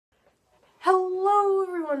Hello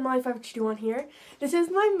everyone, My5221 here. This is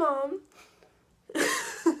my mom.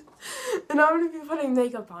 And I'm going to be putting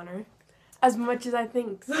makeup on her. As much as I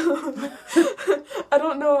think. So I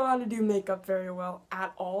don't know how to do makeup very well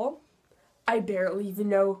at all. I barely even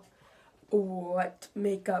know what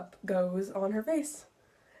makeup goes on her face.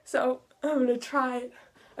 So I'm going to try it.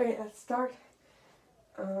 Okay, let's start.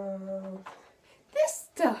 This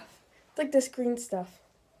stuff. It's like this green stuff.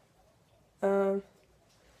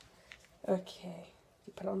 Okay.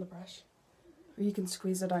 You put it on the brush. Or you can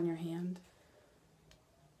squeeze it on your hand.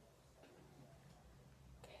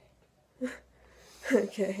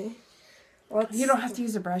 Okay. You don't have to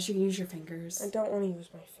use a brush, you can use your fingers. I don't want to use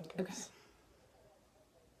my fingers.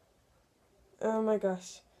 Okay. Oh my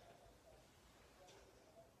gosh.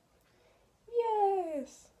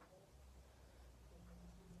 Yes!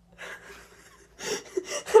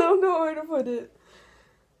 I don't know where to put it.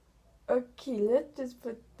 Okay, let's just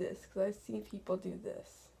put this, because I see people do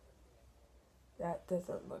this. That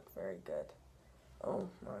doesn't look very good. Oh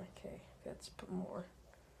my, okay, let's put more.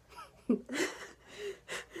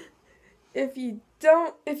 If you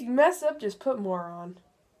mess up, just put more on.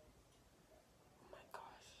 Oh my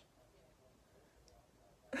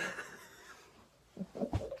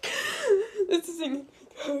gosh. This is singing.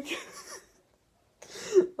 Okay.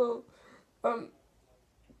 Oh,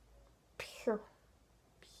 pure.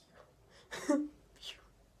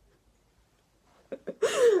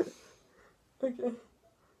 Okay.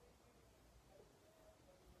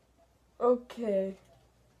 Okay.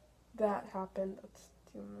 That happened. Let's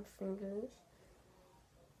do my fingers.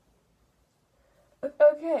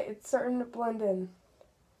 Okay, it's starting to blend in.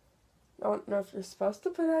 I don't know if you're supposed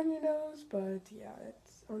to put it on your nose, but yeah,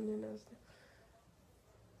 it's on your nose now.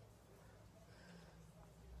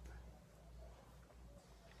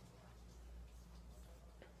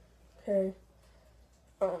 Okay.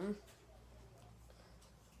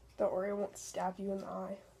 Don't worry, I won't stab you in the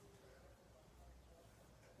eye.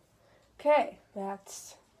 Okay,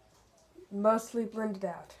 that's mostly blended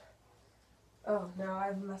out. Oh, now I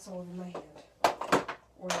have a mess all over my hand.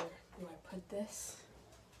 Where do I put this?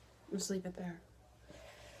 Just leave it there.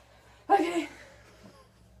 Okay.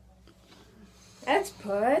 Let's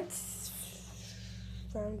put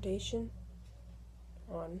foundation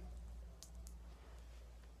on.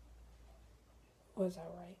 Was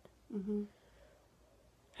that right? Mm-hmm.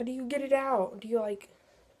 How do you get it out? Do you like...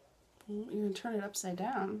 You can turn it upside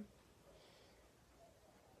down.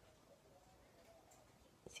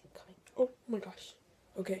 Is it coming? Oh my gosh.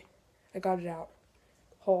 Okay, I got it out.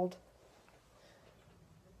 Hold.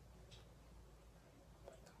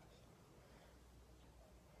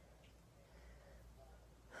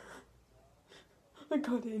 I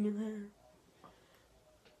got it in your hair.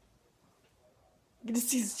 You can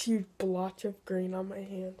see this huge blotch of green on my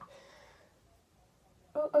hand.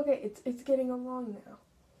 Oh, okay, it's getting along now.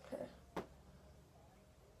 Okay. I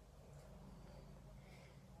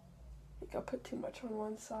think I'll put too much on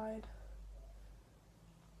one side.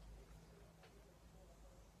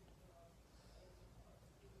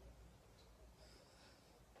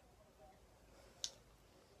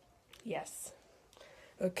 Yes.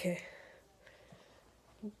 Okay.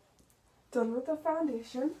 Done with the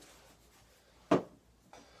foundation.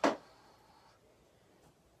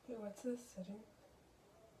 Wait, what's this setting?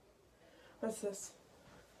 What's this?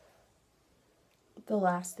 The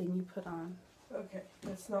last thing you put on. Okay,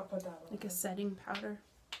 let's not put that on. Like a setting powder.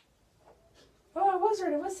 Oh, I was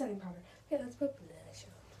right. It was setting powder. Okay, let's put blush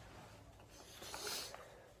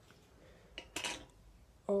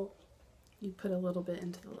on. Oh. You put a little bit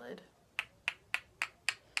into the lid.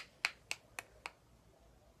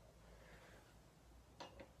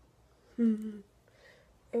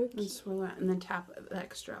 Okay. And swirl that and then tap the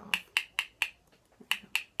extra off.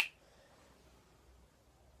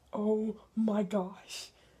 Oh my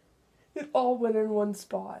gosh. It all went in one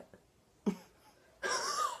spot.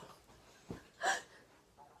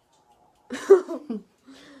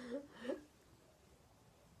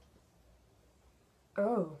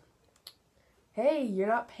 Oh. Hey, you're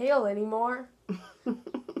not pale anymore.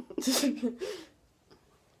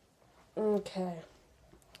 Okay.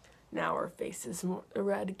 Now her face is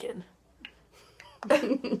red again.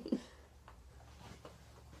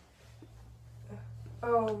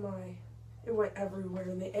 Oh my. It went everywhere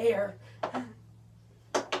in the air.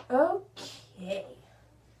 Okay.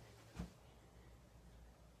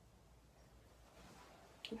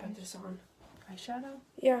 Put this on. Eyeshadow?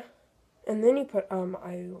 Yeah. And then you put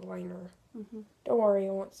eyeliner. Mm-hmm. Don't worry, I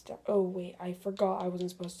won't stop. Oh wait, I forgot I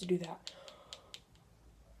wasn't supposed to do that.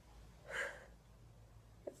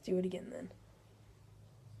 Let's do it again then.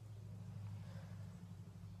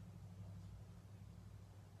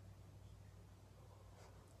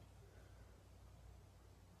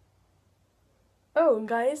 Oh, and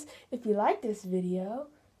guys, if you like this video,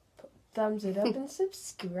 thumbs it up and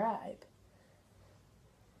subscribe.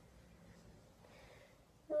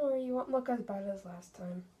 Don't worry, you won't look as bad as last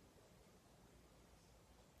time.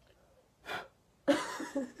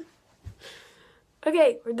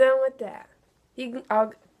 Okay, we're done with that.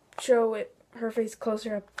 I'll show it her face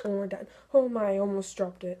closer up when we're done. Oh my, I almost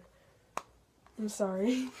dropped it. I'm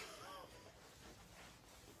sorry.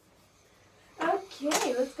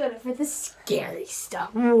 Okay, let's go for the scary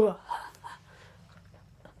stuff.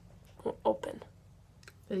 Open.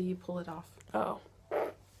 You pull it off. Oh.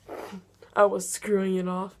 I was screwing it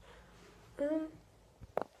off.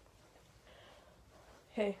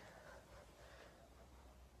 Hey.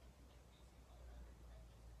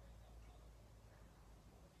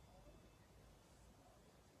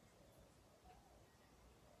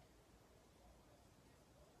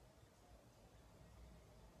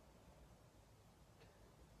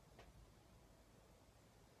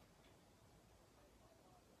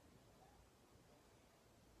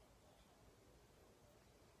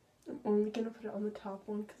 I'm only gonna put it on the top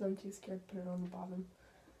one because I'm too scared to put it on the bottom.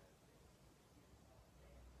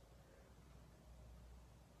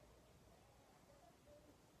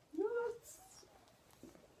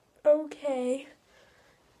 Okay.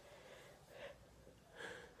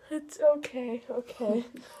 It's okay, okay.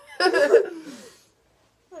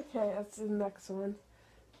 Okay, that's the next one.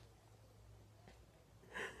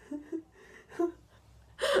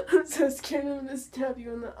 I'm so scared I'm gonna stab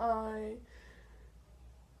you in the eye.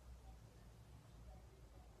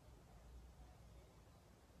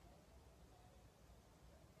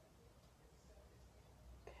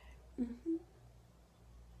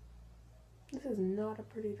 This is not a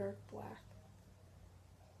pretty dark black.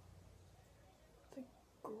 It's like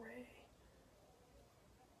gray.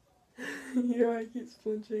 Your eye keeps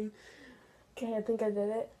flinching. Okay, I think I did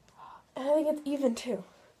it. And I think it's even too.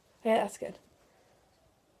 Yeah, that's good.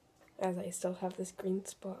 As I still have this green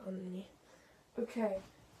spot on me. Okay.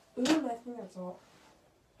 Ooh, I think that's all.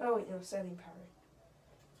 Oh wait, no, setting powder.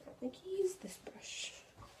 I think he used this brush.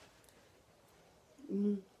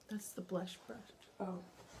 That's the blush brush. Oh.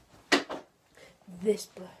 This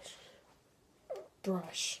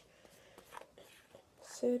brush.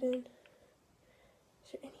 Set in.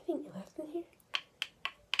 Is there anything left in here?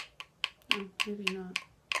 Oh, maybe not.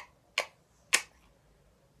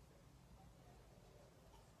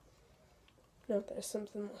 No, there's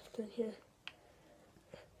something left in here.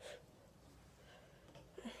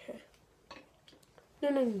 Okay.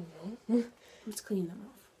 No. Let's clean them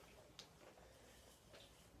off.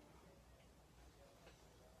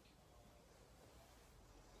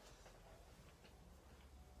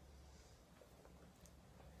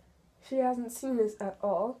 She hasn't seen this at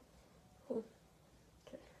all. Oh.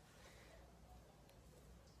 Okay.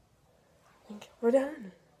 I think we're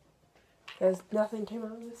done. Because nothing came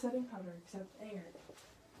out of the setting powder except air.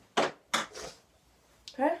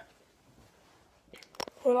 Okay.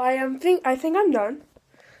 Well, I think I'm done.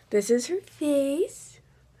 This is her face.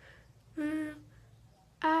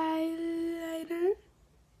 Eyeliner.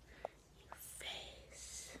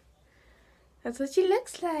 Face. That's what she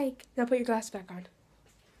looks like. Now put your glass back on.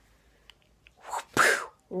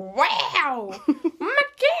 Wow! My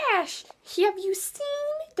gosh! Have you seen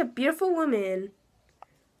the beautiful woman?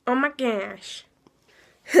 Oh my gosh.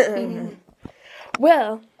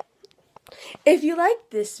 Well, if you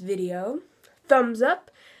like this video, thumbs up.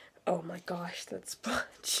 Oh my gosh, that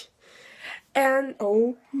sponge. And,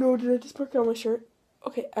 oh no, did I just put it on my shirt?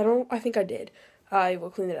 Okay, I think I did. I will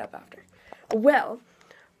clean it up after. Well,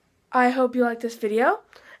 I hope you like this video.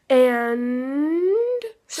 And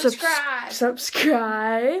subscribe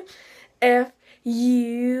if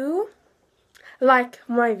you like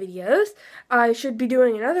my videos. I should be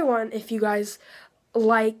doing another one if you guys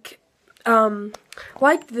liked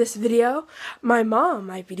this video. My mom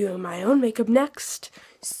might be doing my own makeup next.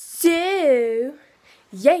 So,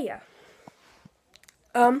 yeah.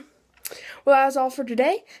 Well, that's all for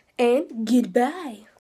today, and goodbye.